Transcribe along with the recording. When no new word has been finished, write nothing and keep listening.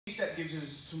Step gives us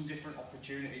some different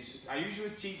opportunities. I usually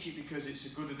teach it because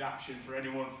it's a good adaptation for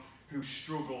anyone who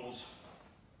struggles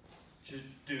to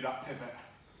do that pivot,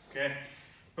 okay?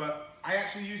 But I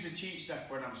actually use a cheat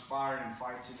step when I'm sparring and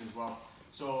fighting as well.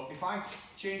 So if I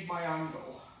change my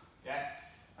angle, yeah,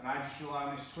 and I just rely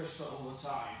on this twister all the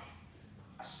time,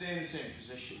 I stay in the same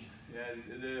position. Yeah,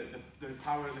 the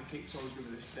power of the kick's always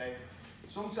going to stay.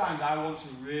 Sometimes I want to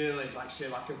really, like say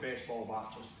like a baseball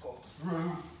bat, just go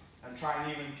through and try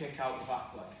and even kick out the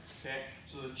back leg, okay?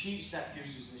 So the cheat step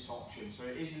gives us this option. So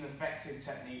it is an effective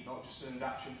technique, not just an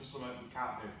adaptation for something we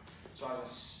can't do. So as I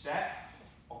step,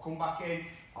 I'll come back in,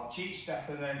 I'll cheat step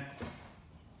and then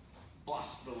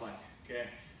blast the leg, okay?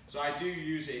 So I do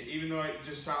use it, even though it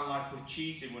just sounds like we're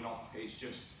cheating, we're not, it's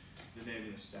just the name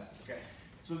of the step, okay?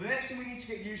 So the next thing we need to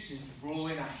get used to is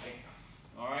rolling a hip,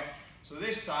 all right? So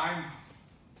this time,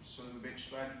 son of a bitch,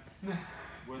 Sven,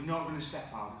 we're not going to step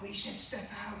out. But you said step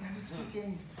out, never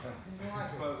taking.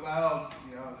 But well,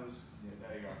 you know,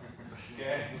 there you go.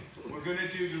 Okay, we're going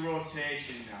to do the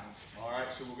rotation now. All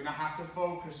right, so we're going to have to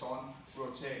focus on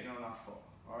rotating on our foot.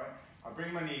 All right, I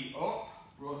bring my knee up,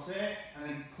 rotate, and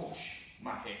then push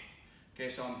my hip. Okay,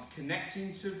 so I'm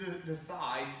connecting to the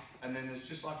thigh, and then there's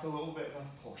just like a little bit of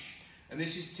a push. And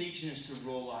this is teaching us to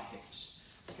roll our hips.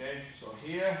 Okay, so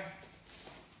here,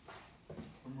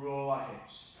 and roll our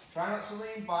hips. Try not to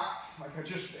lean back, like I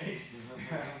just did.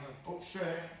 Up straight,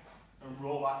 and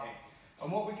roll that in.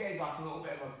 And what we get is like a little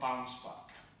bit of a bounce back.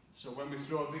 So when we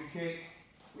throw a big kick,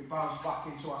 we bounce back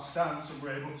into our stance and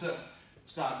we're able to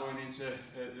start going into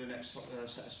the next set of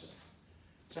stuff.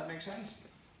 Does that make sense?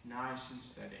 Nice and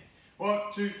steady. 1,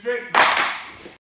 2, 3.